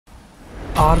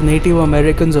Are Native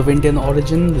Americans of Indian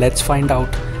origin? Let's find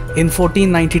out. In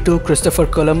 1492, Christopher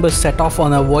Columbus set off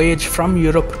on a voyage from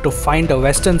Europe to find a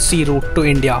western sea route to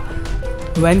India.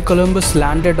 When Columbus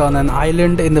landed on an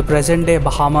island in the present-day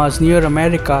Bahamas near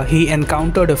America, he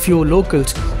encountered a few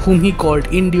locals whom he called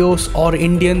Indios or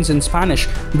Indians in Spanish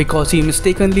because he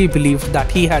mistakenly believed that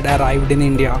he had arrived in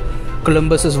India.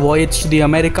 Columbus's voyage to the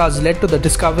Americas led to the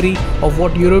discovery of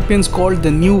what Europeans called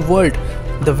the New World.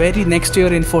 The very next year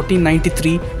in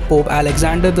 1493, Pope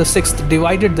Alexander VI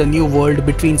divided the New World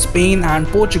between Spain and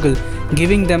Portugal,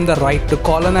 giving them the right to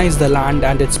colonize the land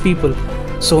and its people.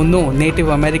 So no, Native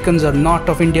Americans are not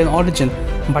of Indian origin,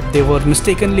 but they were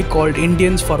mistakenly called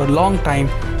Indians for a long time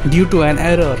due to an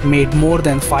error made more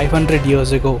than 500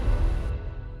 years ago.